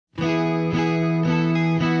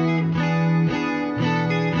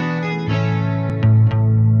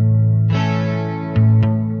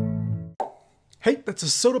Hey, that's a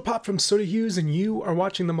Soda Pop from Soda Hughes, and you are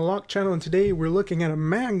watching the Malak channel, and today we're looking at a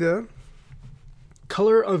manga,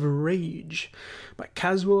 Color of Rage, by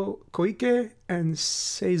Kazuo Koike and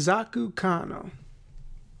Seisaku Kano.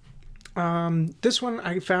 This one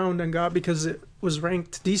I found and got because it was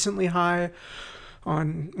ranked decently high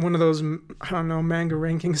on one of those, I don't know, manga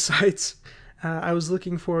ranking sites. I was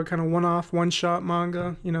looking for kind of one-off, one-shot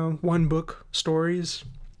manga, you know, one-book stories,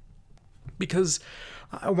 because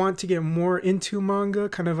I want to get more into manga,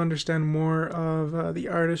 kind of understand more of the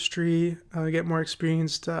artistry, get more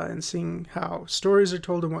experienced in seeing how stories are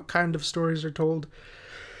told and what kind of stories are told.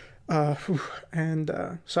 So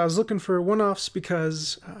I was looking for one-offs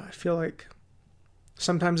because I feel like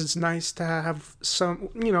sometimes it's nice to have some,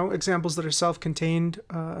 you know, examples that are self-contained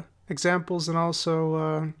examples, and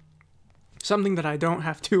also something that I don't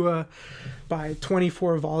have to buy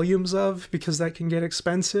 24 volumes of, because that can get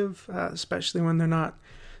expensive, especially when they're not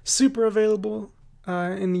super available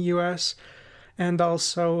in the US. And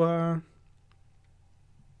also,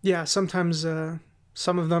 yeah, sometimes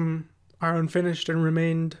some of them are unfinished and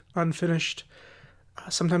remained unfinished,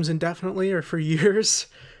 sometimes indefinitely or for years.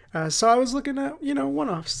 So I was looking at, you know,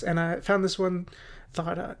 one-offs, and I found this one,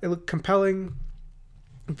 thought it looked compelling.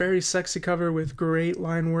 Very sexy cover with great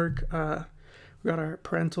line work. We got our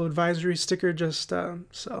parental advisory sticker, just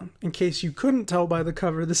so in case you couldn't tell by the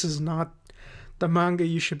cover, this is not the manga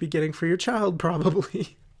you should be getting for your child,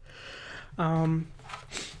 probably.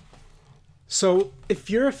 So if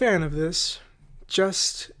you're a fan of this,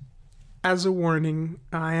 just as a warning,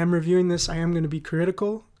 I am reviewing this. I am going to be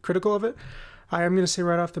critical of it. I am going to say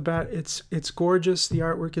right off the bat, it's gorgeous. The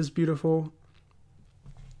artwork is beautiful.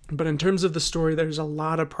 But in terms of the story, there's a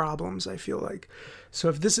lot of problems, I feel like. So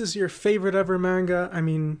if this is your favorite ever manga, I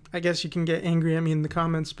mean, I guess you can get angry at me in the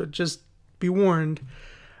comments, but just be warned.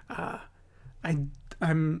 I'm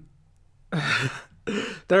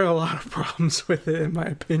there are a lot of problems with it, in my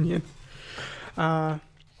opinion. One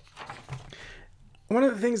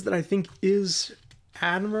of the things that I think is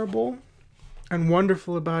admirable and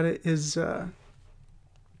wonderful about it is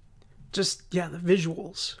just, yeah, the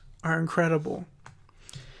visuals are incredible.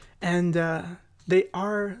 And they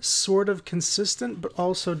are sort of consistent, but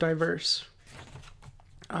also diverse.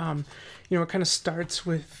 You know, it kind of starts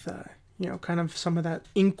with, you know, kind of some of that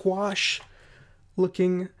ink wash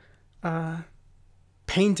looking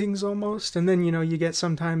paintings almost. And then, you know, you get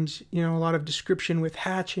sometimes, you know, a lot of description with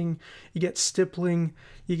hatching. You get stippling.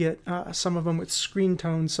 You get some of them with screen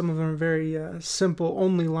tones. Some of them are very simple,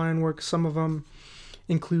 only line work. Some of them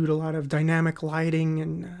include a lot of dynamic lighting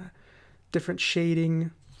and different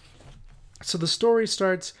shading. So the story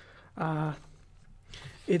starts,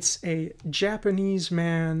 it's a Japanese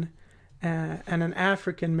man and an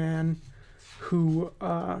African man who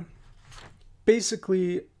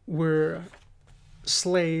basically were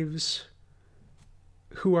slaves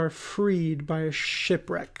who are freed by a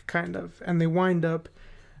shipwreck, kind of, and they wind up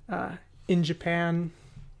in Japan.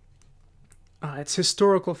 It's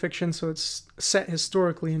historical fiction, so it's set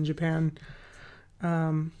historically in Japan.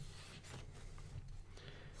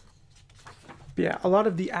 Yeah, a lot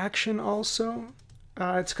of the action also.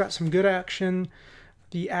 It's got some good action.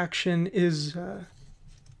 The action is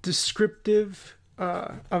descriptive,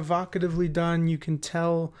 evocatively done. You can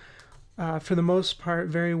tell, for the most part,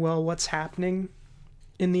 very well what's happening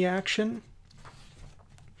in the action.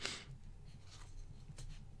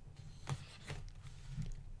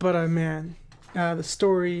 But man, the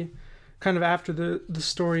story, kind of after the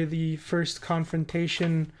story, the first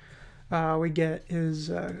confrontation we get is,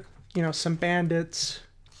 you know, some bandits,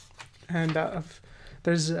 and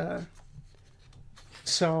there's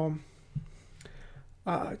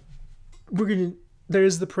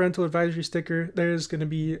there's the parental advisory sticker. There's gonna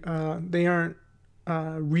be they aren't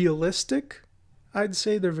realistic, I'd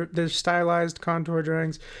say. They're stylized contour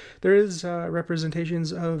drawings. There is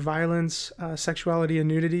representations of violence, sexuality, and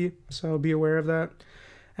nudity, so be aware of that.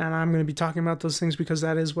 And I'm going to be talking about those things because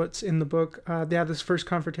that is what's in the book. They have this first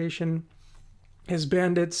confrontation is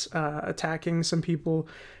bandits attacking some people,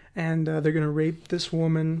 and they're going to rape this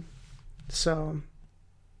woman. So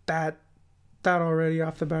that already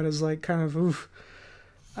off the bat is like kind of oof.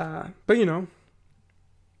 But you know,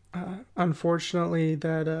 unfortunately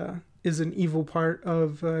that is an evil part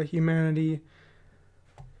of humanity.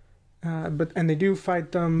 And they do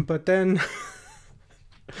fight them, but then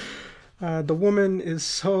the woman is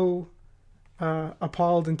so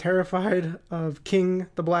appalled and terrified of King,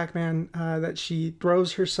 the black man, that she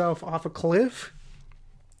throws herself off a cliff.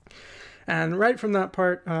 And right from that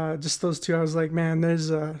part, just those two, I was like, man,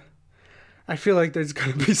 I feel like there's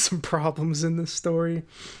gonna be some problems in this story.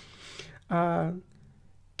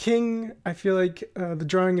 King, I feel like the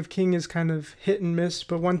drawing of King is kind of hit and miss,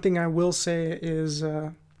 but one thing I will say is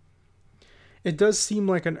it does seem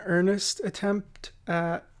like an earnest attempt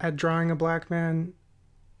at drawing a black man.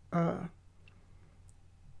 Like,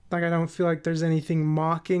 I don't feel like there's anything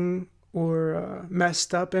mocking or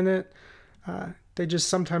messed up in it. They just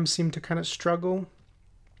sometimes seem to kind of struggle,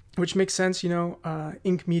 which makes sense, you know,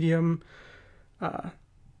 ink medium,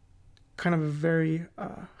 kind of a very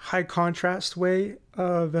high contrast way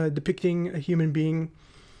of depicting a human being.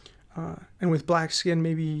 And with black skin,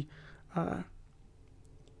 maybe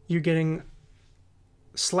you're getting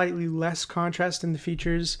slightly less contrast in the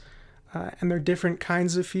features, and they're different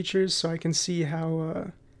kinds of features, so I can see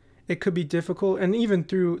how it could be difficult. And even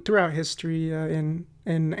throughout history, in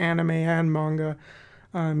anime and manga,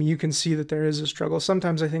 you can see that there is a struggle.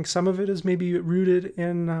 Sometimes I think some of it is maybe rooted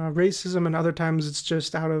in racism, and other times it's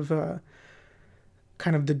just out of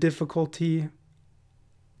kind of the difficulty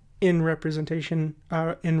in representation,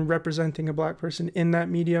 in representing a black person in that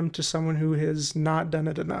medium to someone who has not done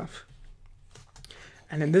it enough.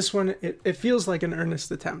 And in this one, it feels like an earnest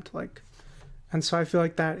attempt, and so I feel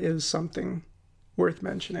like that is something worth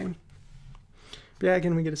mentioning. But yeah,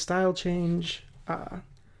 again, we get a style change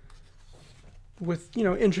with, you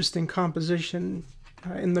know, interesting composition.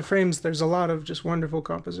 In the frames, there's a lot of just wonderful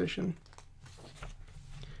composition.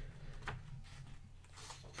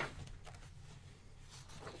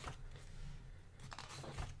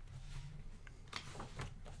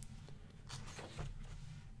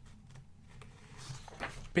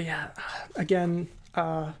 But yeah, again,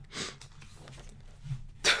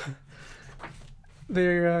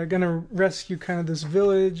 they're gonna rescue kind of this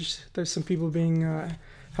village. There's some people being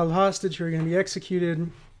held hostage who are gonna be executed.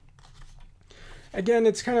 Again,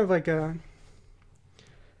 it's kind of like a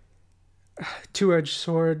two-edged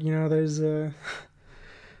sword. You know, there's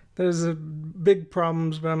a big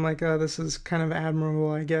problems, but I'm like, oh, this is kind of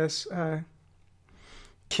admirable, I guess.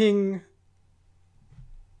 King.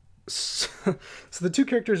 So the two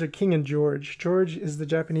characters are King and George. George is the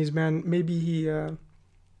Japanese man. Maybe he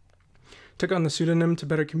took on the pseudonym to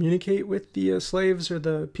better communicate with the slaves or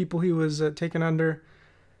the people he was taken under.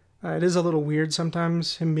 It is a little weird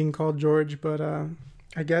sometimes, him being called George, but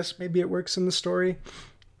I guess maybe it works in the story.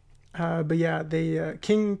 But yeah,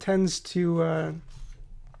 King tends to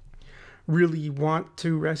really want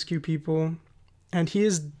to rescue people, and he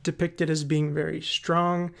is depicted as being very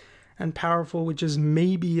strong and powerful, which is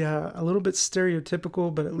maybe a little bit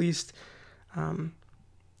stereotypical, but at least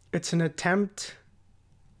it's an attempt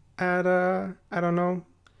at, I don't know,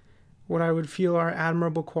 what I would feel are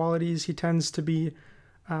admirable qualities. He tends to be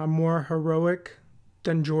more heroic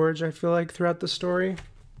than George, I feel like, throughout the story.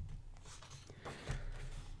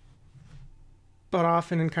 But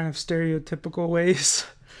often in kind of stereotypical ways,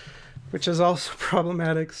 which is also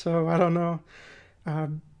problematic, so I don't know.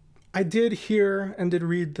 I did hear and did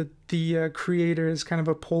read that the creator is kind of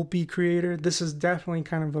a pulpy creator. This is definitely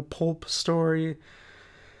kind of a pulp story,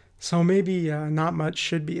 so maybe not much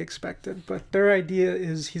should be expected. But their idea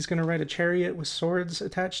is he's going to ride a chariot with swords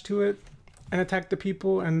attached to it and attack the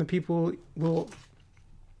people, and the people will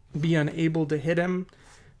be unable to hit him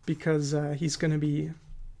because he's going to be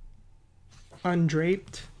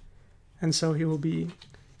undraped, and so it'll be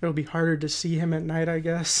harder to see him at night, I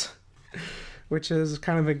guess. Which is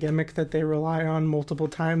kind of a gimmick that they rely on multiple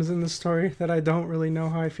times in the story that I don't really know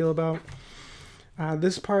how I feel about.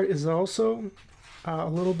 This part is also a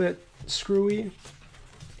little bit screwy.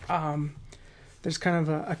 There's kind of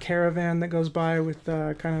a caravan that goes by with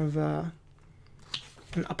kind of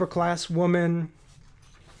an upper class woman.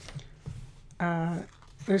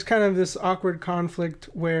 There's kind of this awkward conflict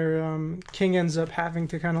where King ends up having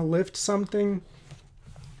to kind of lift something.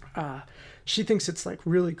 She thinks it's like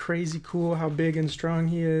really crazy cool how big and strong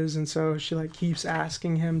he is, and so she like keeps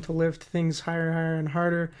asking him to lift things higher, higher, and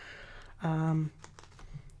harder. And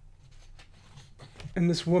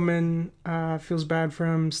this woman feels bad for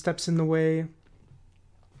him, steps in the way.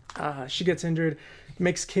 She gets injured,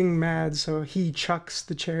 makes King mad, so he chucks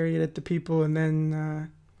the chariot at the people, and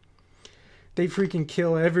then they freaking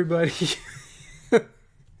kill everybody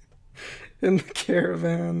in the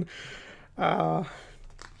caravan.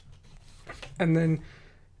 And then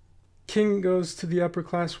King goes to the upper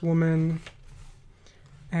class woman,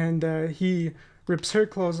 and he rips her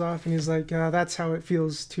clothes off, and he's like, that's how it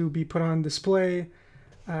feels to be put on display.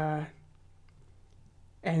 And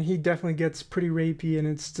he definitely gets pretty rapey, and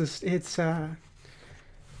it's just, it's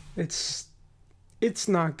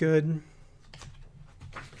not good.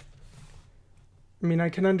 I mean, I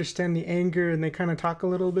can understand the anger, and they kind of talk a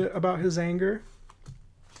little bit about his anger,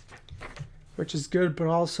 which is good, but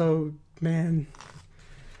also, man,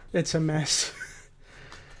 it's a mess.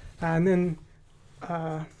 And then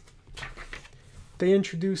they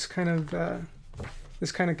introduce kind of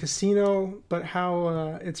this kind of casino, but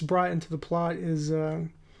how it's brought into the plot is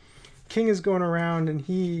King is going around and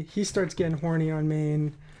he starts getting horny on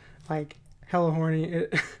Maine, like hella horny.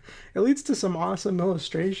 It leads to some awesome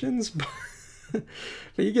illustrations, but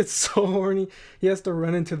he gets so horny he has to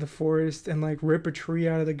run into the forest and like rip a tree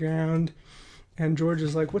out of the ground. And George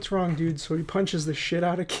is like, "What's wrong, dude?" So he punches the shit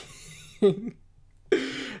out of King.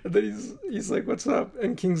 And then he's like, "What's up?"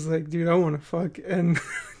 And King's like, "Dude, I want to fuck." And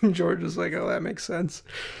George is like, "Oh, that makes sense."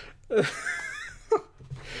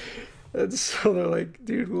 And so they're like,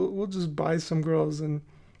 "Dude, we'll just buy some girls." And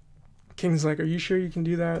King's like, "Are you sure you can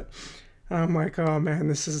do that?" And I'm like, "Oh man,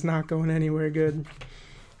 this is not going anywhere good."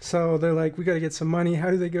 So they're like, "We got to get some money." How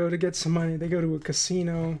do they go to get some money? They go to a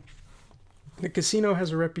casino. The casino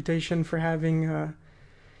has a reputation for having,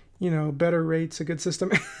 better rates, a good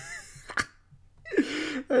system.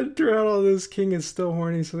 And throughout all this, King is still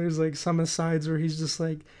horny. So there's like some asides where he's just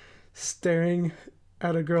like staring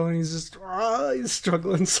at a girl and he's just, he's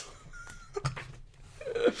struggling. So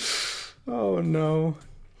oh no.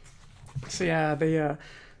 So yeah,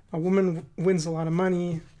 a woman wins a lot of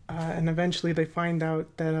money, and eventually they find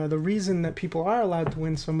out that the reason that people are allowed to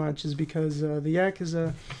win so much is because the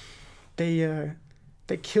Yakuza,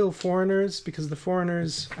 they kill foreigners because the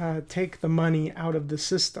foreigners take the money out of the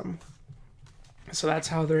system. So that's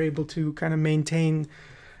how they're able to kind of maintain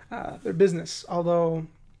their business. Although,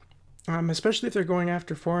 especially if they're going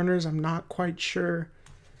after foreigners, I'm not quite sure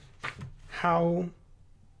how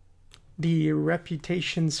the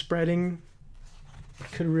reputation spreading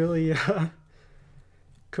could really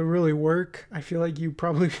work. I feel like you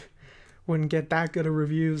probably wouldn't get that good of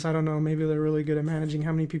reviews. I don't know. Maybe they're really good at managing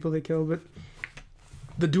how many people they kill. But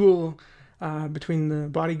the duel between the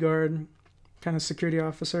bodyguard, kind of security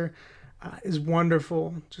officer, is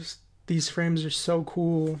wonderful. Just these frames are so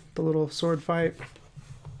cool. The little sword fight.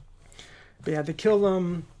 But yeah, they kill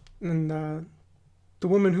them, and the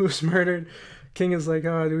woman who was murdered, King is like,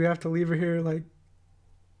 "Oh, do we have to leave her here?" Like,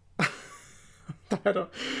 it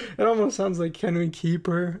almost sounds like, "Can we keep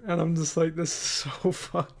her?" And I'm just like, this is so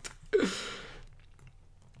fucked.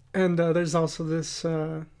 And there's also this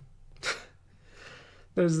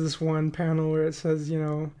there's this one panel where it says,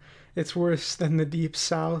 "It's worse than the Deep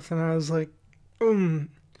South," and I was like, I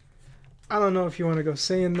don't know if you want to go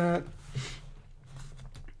saying that.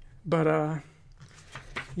 But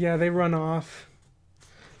yeah, they run off.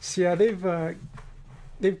 So yeah,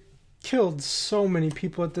 they've killed so many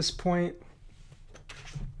people at this point.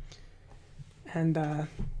 And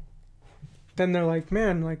then they're like,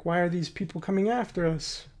 "Man, like, why are these people coming after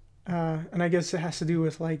us?" And I guess it has to do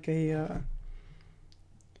with like a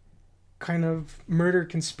kind of murder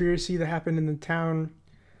conspiracy that happened in the town.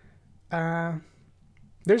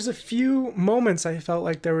 There's a few moments I felt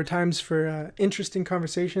like there were times for interesting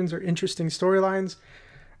conversations or interesting storylines,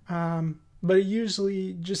 but it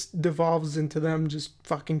usually just devolves into them just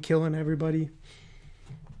fucking killing everybody.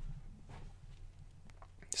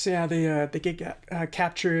 So yeah, they get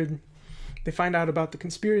captured. They find out about the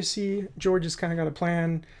conspiracy. George has kind of got a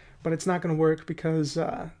plan, but it's not going to work because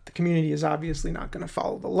the community is obviously not going to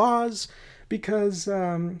follow the laws because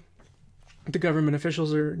the government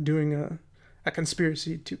officials are doing a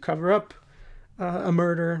conspiracy to cover up a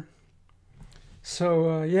murder.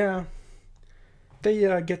 So yeah,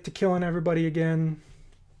 they get to killing everybody again.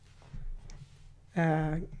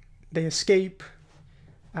 They escape,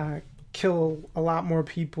 kill a lot more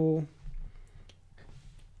people,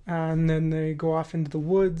 and then they go off into the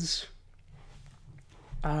woods.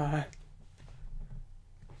 In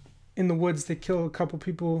the woods, they kill a couple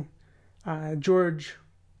people. George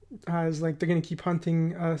is like, "They're gonna keep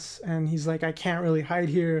hunting us," and he's like, "I can't really hide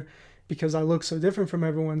here because I look so different from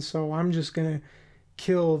everyone, so I'm just gonna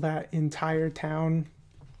kill that entire town."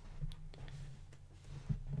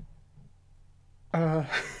 And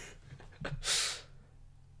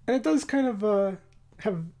it does kind of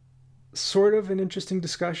have sort of an interesting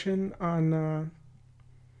discussion on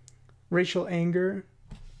racial anger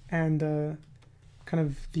and kind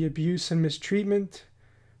of the abuse and mistreatment,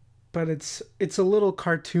 but it's a little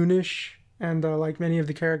cartoonish and like many of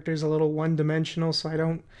the characters a little one-dimensional, so I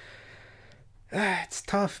don't it's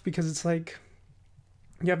tough because it's like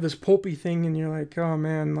you have this pulpy thing and you're like, "Oh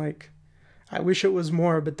man, like I wish it was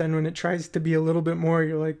more," but then when it tries to be a little bit more,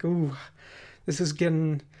 you're like, "Ooh, this is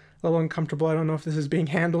getting a little uncomfortable. I don't know if this is being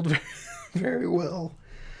handled very, very well."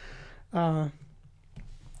 So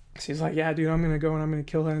he's like, "Yeah, dude, I'm gonna go and I'm gonna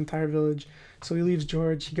kill that entire village." So he leaves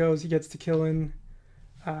George. He goes. He gets to killing.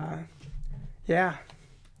 Yeah.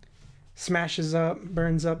 smashes up,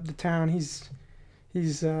 burns up the town. He's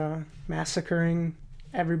massacring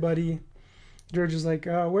everybody. George is like,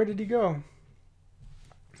 where did he go?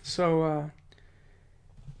 So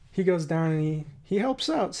he goes down and he helps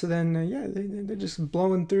out. So then, yeah, they're just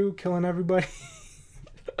blowing through, killing everybody.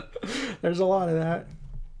 There's a lot of that.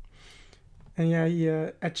 And yeah, he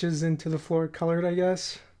etches into the floor colored, I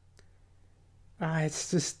guess.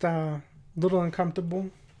 It's just a little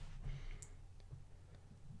uncomfortable.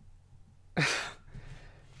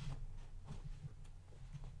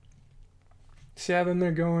 So yeah, then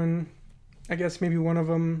they're going, I guess maybe one of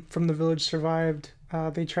them from the village survived.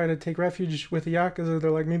 They try to take refuge with the Yakuza. They're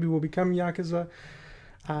like, maybe we'll become Yakuza.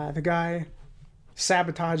 The guy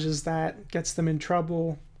sabotages that, gets them in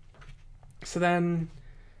trouble. So then,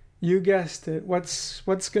 you guessed it, what's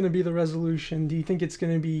going to be the resolution? Do you think it's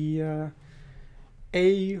going to be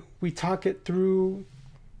A, we talk it through,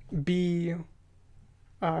 B,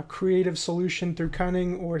 creative solution through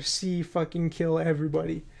cunning, or C, fucking kill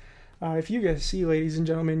everybody? If you guess C, ladies and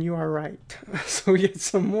gentlemen, you are right. So we get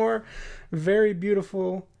some more very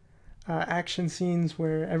beautiful action scenes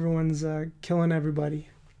where everyone's killing everybody.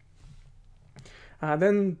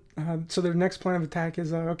 So their next plan of attack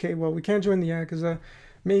is, okay, well, we can't join the Yakuza.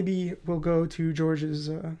 Maybe we'll go to George's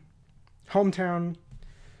hometown.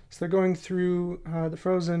 So they're going through the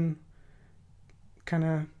frozen kind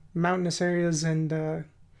of mountainous areas, and they're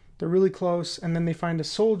really close. And then they find a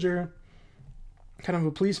soldier, kind of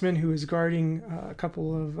a policeman, who is guarding a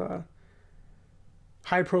couple of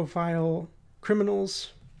high-profile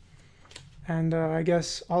criminals. And I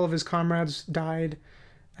guess all of his comrades died.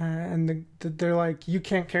 And they're like, you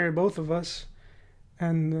can't carry both of us.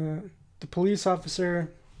 And the police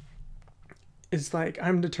officer is like,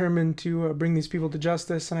 I'm determined to bring these people to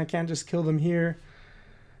justice, and I can't just kill them here.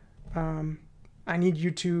 I need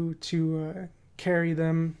you to carry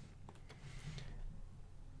them.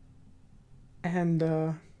 And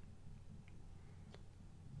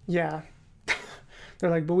yeah,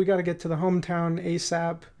 they're like, but we got to get to the hometown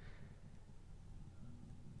ASAP.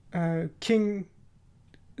 King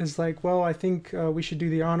is like, well, I think we should do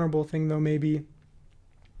the honorable thing, though, maybe,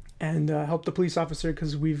 and help the police officer,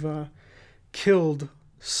 because we've killed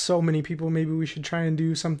so many people. Maybe we should try and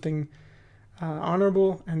do something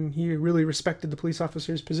honorable. And he really respected the police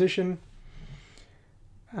officer's position.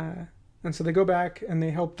 And so they go back and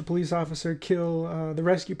they help the police officer kill the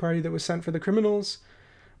rescue party that was sent for the criminals.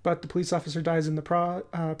 But the police officer dies in the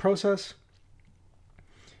process.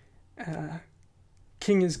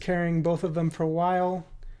 King is carrying both of them for a while.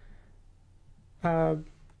 But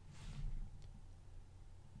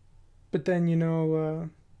then, you know,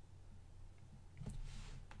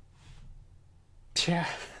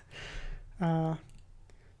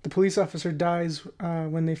 the police officer dies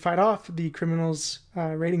when they fight off the criminals'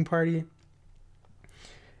 raiding party.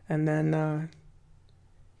 And then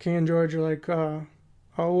King and George are like, oh,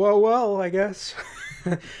 well, I guess.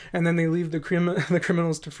 And then they leave the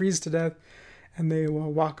criminals to freeze to death, and they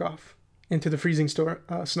walk off into the freezing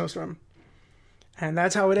snowstorm. And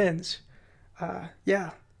that's how it ends.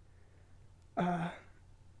 Yeah. A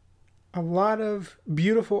lot of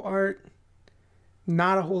beautiful art,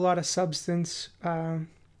 not a whole lot of substance. I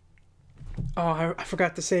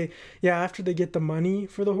forgot to say, yeah, after they get the money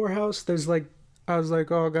for the whorehouse, I was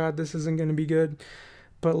like, oh god, this isn't going to be good.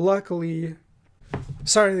 But luckily,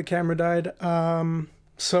 sorry the camera died.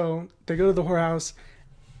 So they go to the whorehouse.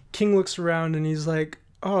 King looks around and he's like,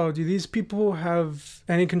 oh, do these people have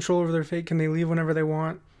any control over their fate? Can they leave whenever they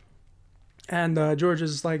want? And George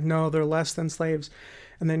is like, no, they're less than slaves.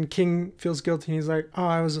 And then King feels guilty and he's like, oh,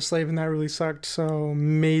 I was a slave and that really sucked, so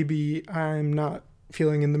maybe I'm not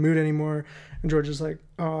feeling in the mood anymore. And George is like,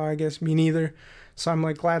 oh, I guess me neither. So I'm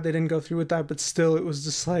like glad they didn't go through with that, but still it was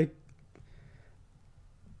just like,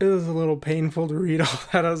 it was a little painful to read all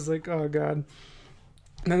that. I was like, oh god.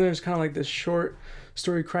 And then there's kind of like this short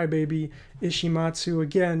story, Crybaby Ishimatsu.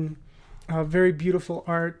 Again, very beautiful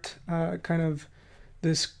art, kind of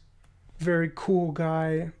this very cool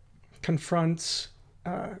guy confronts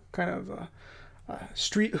kind of a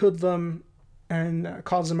street hoodlum and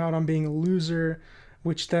calls him out on being a loser,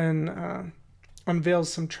 which then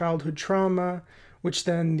unveils some childhood trauma, which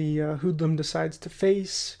then the hoodlum decides to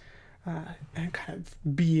face and kind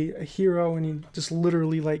of be a hero, and he just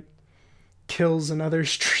literally like kills another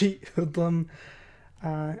street hoodlum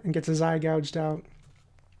and gets his eye gouged out,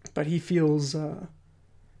 but he feels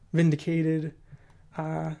vindicated.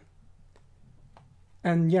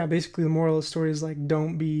 And yeah, basically the moral of the story is like,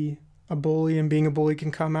 don't be a bully, and being a bully can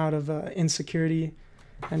come out of insecurity,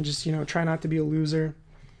 and just, you know, try not to be a loser.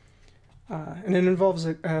 And it involves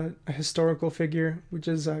a historical figure, which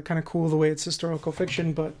is kind of cool the way it's historical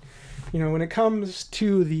fiction. But, you know, when it comes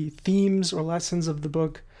to the themes or lessons of the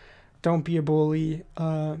book, don't be a bully,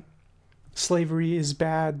 slavery is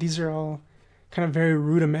bad, these are all kind of very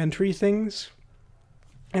rudimentary things.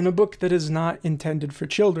 And a book that is not intended for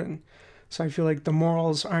children. So I feel like the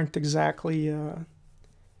morals aren't exactly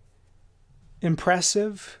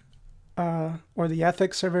impressive, or the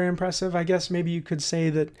ethics are very impressive. I guess maybe you could say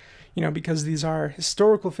that, you know, because these are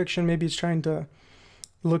historical fiction, maybe it's trying to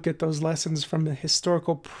look at those lessons from a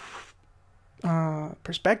historical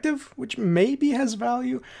perspective, which maybe has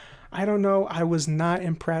value. I don't know. I was not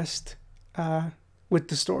impressed with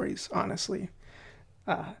the stories, honestly.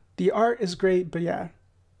 The art is great, but yeah,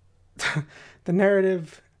 the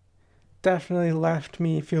narrative definitely left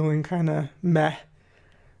me feeling kind of meh.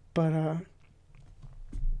 But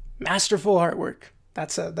masterful artwork.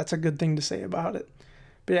 That's a good thing to say about it.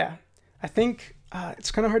 But yeah, I think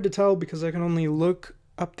it's kind of hard to tell because I can only look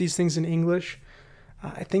up these things in English.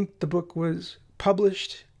 I think the book was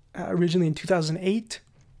published originally in 2008,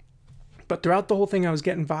 but throughout the whole thing I was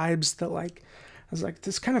getting vibes that, like, I was like,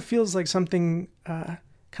 this kind of feels like something kind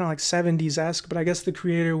of like 70s-esque, but I guess the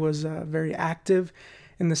creator was very active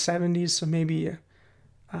in the 70s, so maybe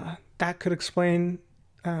that could explain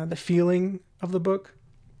the feeling of the book.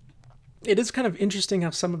 It is kind of interesting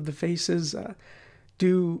how some of the faces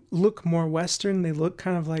do look more Western. They look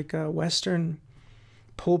kind of like Western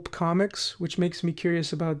pulp comics, which makes me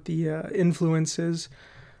curious about the influences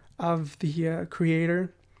of the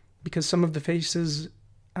creator, because some of the faces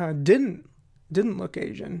didn't look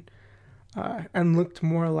Asian and looked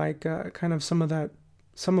more like kind of some of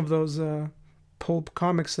those pulp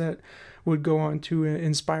comics that would go on to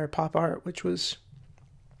inspire pop art, which was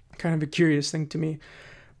kind of a curious thing to me.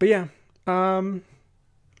 But yeah,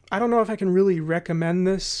 I don't know if I can really recommend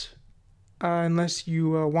this unless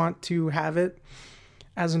you want to have it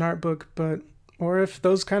as an art book, or if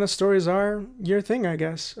those kind of stories are your thing, I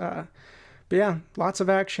guess. But yeah, lots of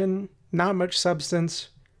action, not much substance,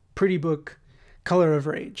 pretty book, color of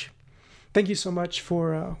rage. Thank you so much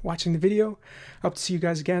for watching the video. Hope to see you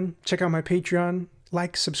guys again. Check out my Patreon,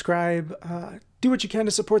 like, subscribe, do what you can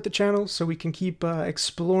to support the channel so we can keep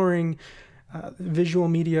exploring the visual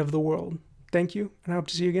media of the world. Thank you, and I hope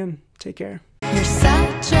to see you again. Take care. You're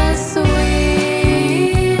such a sweet